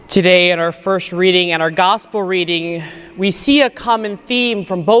Today, in our first reading and our gospel reading, we see a common theme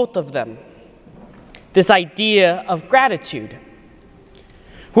from both of them, this idea of gratitude.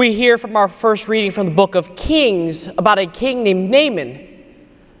 We hear from our first reading from the book of Kings about a king named Naaman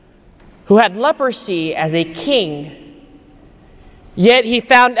who had leprosy as a king. Yet he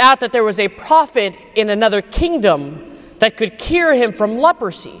found out that there was a prophet in another kingdom that could cure him from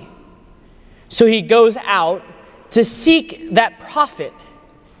leprosy. So he goes out to seek that prophet.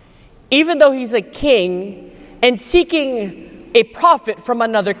 Even though he's a king and seeking a prophet from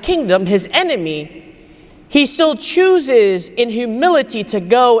another kingdom, his enemy, he still chooses in humility to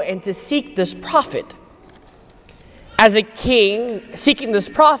go and to seek this prophet. As a king seeking this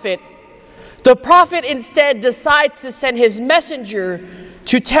prophet, the prophet instead decides to send his messenger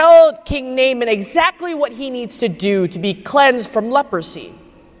to tell King Naaman exactly what he needs to do to be cleansed from leprosy.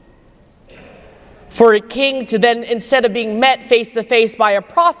 For a king to then, instead of being met face to face by a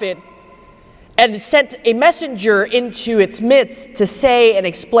prophet, and sent a messenger into its midst to say and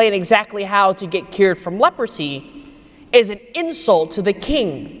explain exactly how to get cured from leprosy, is an insult to the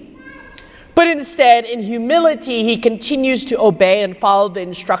king. But instead, in humility, he continues to obey and follow the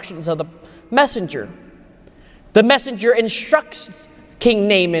instructions of the messenger. The messenger instructs King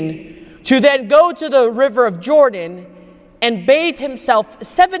Naaman to then go to the river of Jordan and bathe himself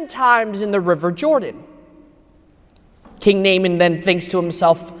 7 times in the river Jordan. King Naaman then thinks to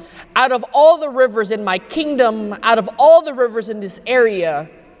himself, out of all the rivers in my kingdom, out of all the rivers in this area,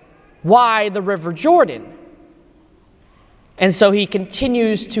 why the river Jordan? And so he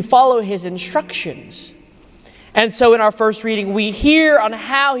continues to follow his instructions. And so in our first reading, we hear on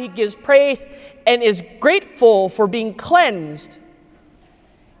how he gives praise and is grateful for being cleansed.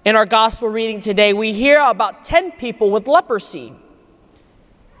 In our gospel reading today, we hear about 10 people with leprosy,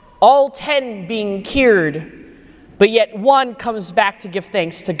 all 10 being cured. But yet one comes back to give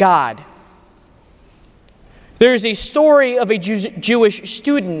thanks to God. There's a story of a Jewish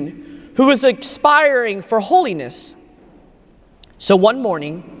student who was aspiring for holiness. So one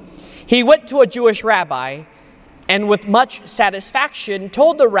morning, he went to a Jewish rabbi and with much satisfaction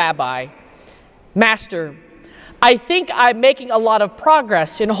told the rabbi, "Master, I think I'm making a lot of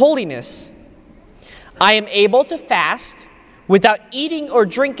progress in holiness. I am able to fast without eating or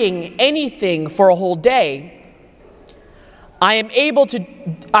drinking anything for a whole day. I'm able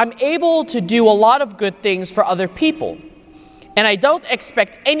to do a lot of good things for other people, and I don't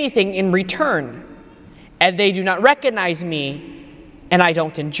expect anything in return, and they do not recognize me, and I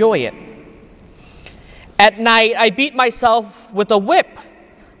don't enjoy it. At night, I beat myself with a whip.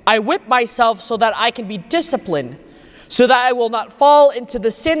 I whip myself so that I can be disciplined, so that I will not fall into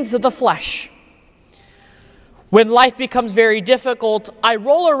the sins of the flesh. When life becomes very difficult, I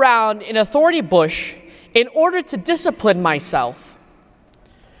roll around in a thorny bush in order to discipline myself."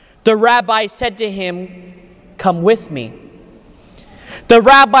 The rabbi said to him, "Come with me." The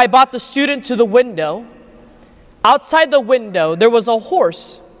rabbi brought the student to the window. Outside the window, there was a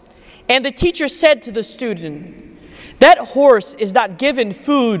horse, and the teacher said to the student, "That horse is not given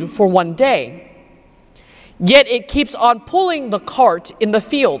food for one day, yet it keeps on pulling the cart in the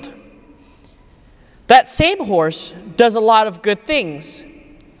field. That same horse does a lot of good things.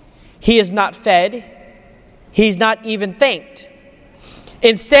 He is not fed. He's not even thanked.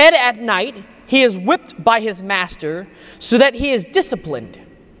 Instead, at night, he is whipped by his master so that he is disciplined.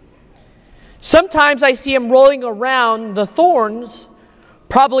 Sometimes I see him rolling around the thorns,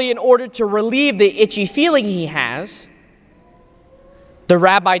 probably in order to relieve the itchy feeling he has." The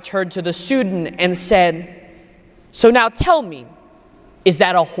rabbi turned to the student and said, "So now tell me, is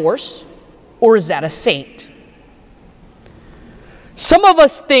that a horse or is that a saint?" Some of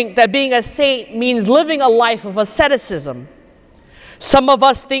us think that being a saint means living a life of asceticism. Some of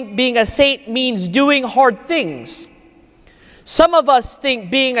us think being a saint means doing hard things. Some of us think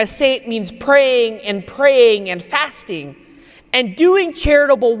being a saint means praying and fasting and doing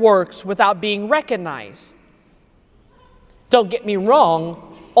charitable works without being recognized. Don't get me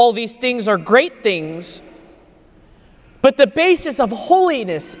wrong, all these things are great things, but the basis of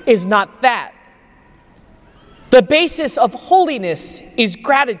holiness is not that. The basis of holiness is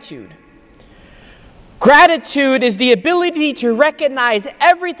gratitude. Gratitude is the ability to recognize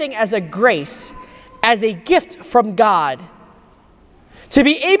everything as a grace, as a gift from God. To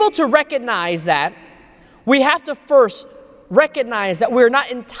be able to recognize that, we have to first recognize that we're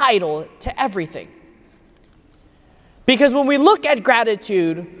not entitled to everything. Because when we look at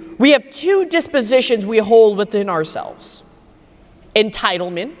gratitude, we have 2 dispositions we hold within ourselves: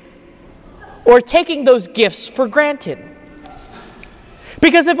 entitlement, or taking those gifts for granted.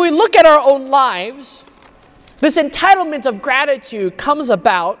 Because if we look at our own lives, This entitlement of gratitude comes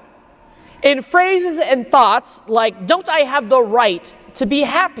about in phrases and thoughts like, don't I have the right to be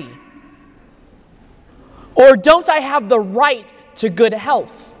happy? Or don't I have the right to good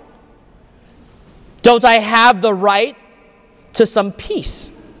health? Don't I have the right to some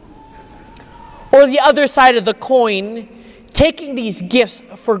peace? Or the other side of the coin, taking these gifts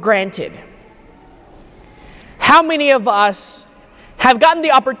for granted. How many of us have gotten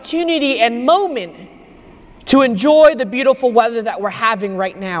the opportunity and moment to enjoy the beautiful weather that we're having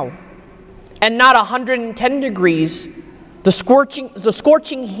right now? And not 110 degrees, the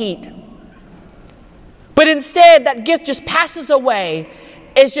scorching heat. But instead, that gift just passes away.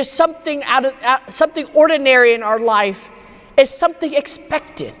 It's just something something ordinary in our life. It's something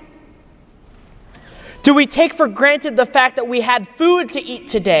expected. Do we take for granted the fact that we had food to eat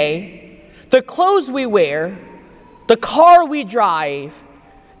today, the clothes we wear, the car we drive,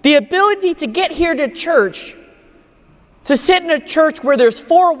 the ability to get here to church, to sit in a church where there's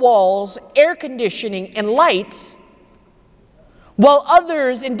 4 walls, air conditioning, and lights, while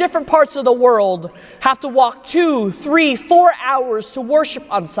others in different parts of the world have to walk 2, 3, 4 hours to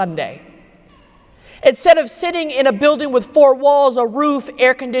worship on Sunday? Instead of sitting in a building with 4 walls, a roof,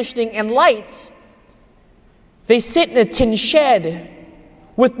 air conditioning, and lights, they sit in a tin shed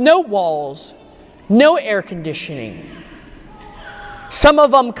with no walls, no air conditioning. Some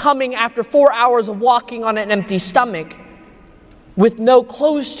of them coming after 4 hours of walking on an empty stomach with no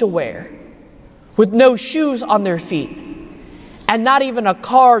clothes to wear, with no shoes on their feet, and not even a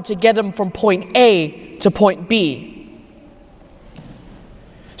car to get them from point A to point B.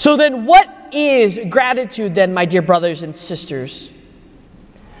 So then what is gratitude then, my dear brothers and sisters?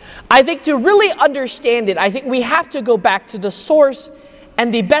 I think to really understand it, I think we have to go back to the source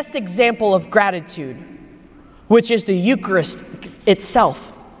and the best example of gratitude, which is the Eucharist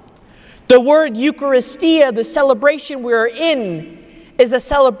itself. The word Eucharistia, the celebration we're in, is a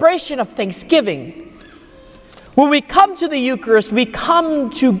celebration of thanksgiving. When we come to the Eucharist, we come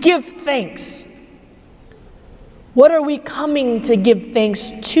to give thanks. What are we coming to give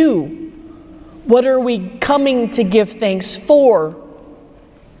thanks to? What are we coming to give thanks for?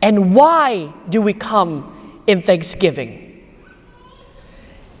 And why do we come in thanksgiving?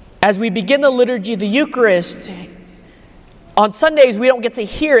 As we begin the liturgy of the Eucharist, on Sundays we don't get to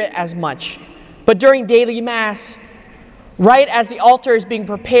hear it as much. But during daily Mass, right as the altar is being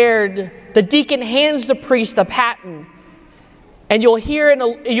prepared, the deacon hands the priest the paten. And you'll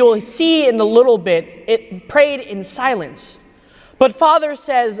see in a little bit, it prayed in silence. But Father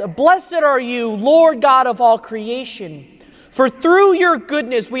says, "Blessed are you, Lord God of all creation. For through your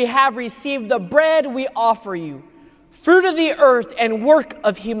goodness we have received the bread we offer you, fruit of the earth and work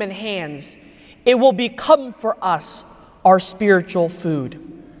of human hands. It will become for us our spiritual food.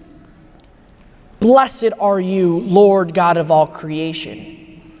 Blessed are you, Lord God of all creation."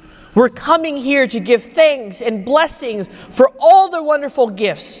 We're coming here to give thanks and blessings for all the wonderful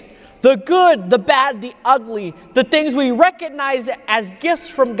gifts, the good, the bad, the ugly, the things we recognize as gifts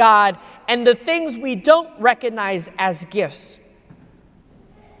from God, and the things we don't recognize as gifts.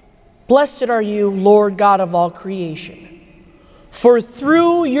 Blessed are you, Lord God of all creation. For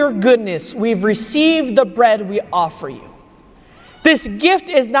through your goodness we've received the bread we offer you. This gift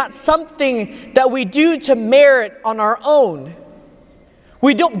is not something that we do to merit on our own.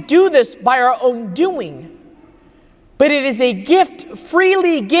 We don't do this by our own doing. But it is a gift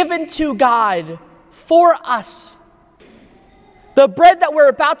freely given to God for us. The bread that we're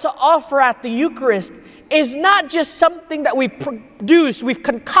about to offer at the Eucharist is not just something that we've produced, we've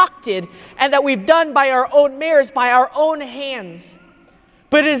concocted, and that we've done by our own merits, by our own hands.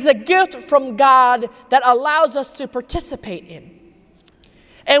 But it is a gift from God that allows us to participate in.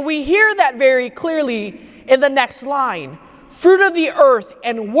 And we hear that very clearly in the next line. Fruit of the earth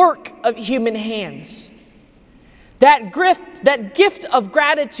and work of human hands. That gift of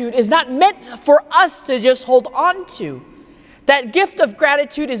gratitude is not meant for us to just hold on to. That gift of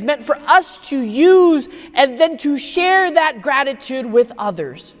gratitude is meant for us to use and then to share that gratitude with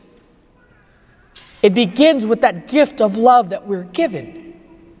others. It begins with that gift of love that we're given.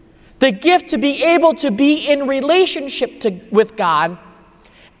 The gift to be able to be in relationship with God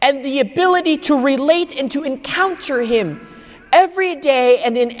and the ability to relate and to encounter Him every day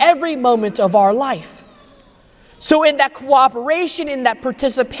and in every moment of our life. So in that cooperation, in that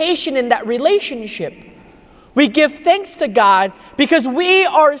participation, in that relationship, we give thanks to God because we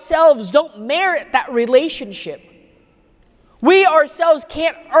ourselves don't merit that relationship. We ourselves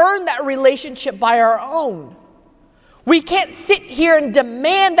can't earn that relationship by our own. We can't sit here and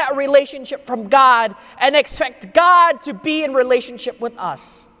demand that relationship from God and expect God to be in relationship with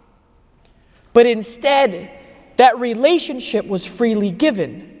us. But instead, that relationship was freely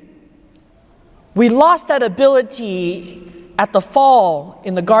given. We lost that ability at the fall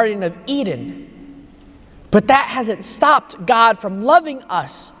in the Garden of Eden. But that hasn't stopped God from loving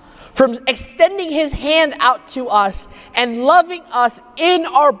us, from extending his hand out to us and loving us in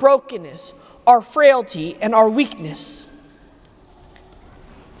our brokenness, our frailty, and our weakness.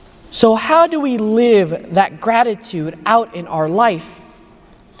 So how do we live that gratitude out in our life?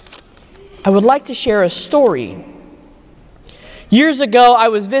 I would like to share a story. Years ago, I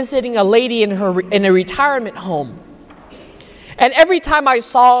was visiting a lady in a retirement home. And every time I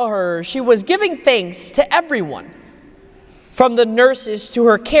saw her, she was giving thanks to everyone, from the nurses to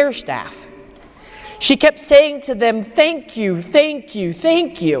her care staff. She kept saying to them, "Thank you, thank you,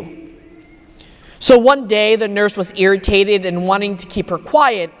 thank you." So one day, the nurse was irritated and wanting to keep her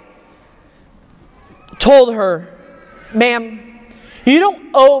quiet, told her, "Ma'am, you don't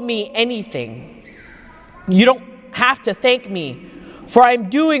owe me anything. You don't have to thank me, for I'm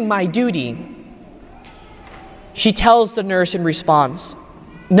doing my duty." She tells the nurse in response,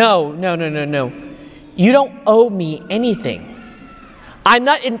 No. You don't owe me anything. I'm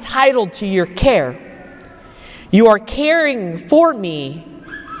not entitled to your care. You are caring for me.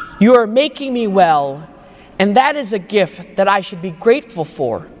 You are making me well, and that is a gift that I should be grateful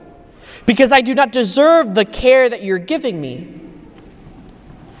for, because I do not deserve the care that you're giving me.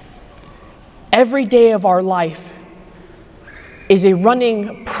 Every day of our life is a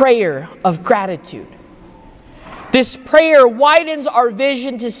running prayer of gratitude. This prayer widens our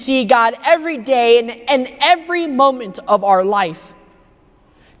vision to see God every day and every moment of our life.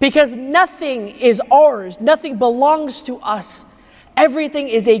 Because nothing is ours, nothing belongs to us. Everything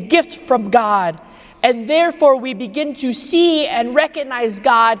is a gift from God. And therefore we begin to see and recognize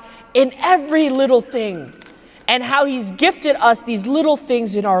God in every little thing, and how he's gifted us these little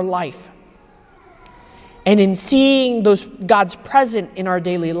things in our life. And in seeing those God's present in our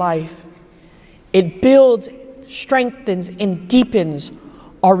daily life, it builds, strengthens, and deepens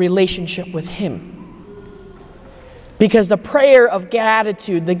our relationship with him. Because the prayer of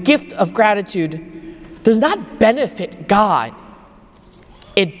gratitude, the gift of gratitude, does not benefit God.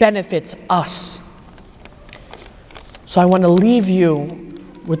 It benefits us. So I want to leave you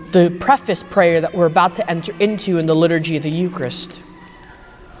with the preface prayer that we're about to enter into in the liturgy of the Eucharist.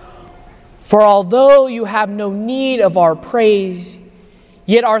 For although you have no need of our praise,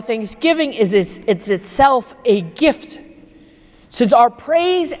 yet our thanksgiving is itself a gift, since our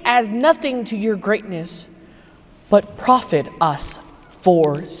praise adds nothing to your greatness, but profit us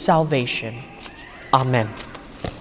for salvation. Amen.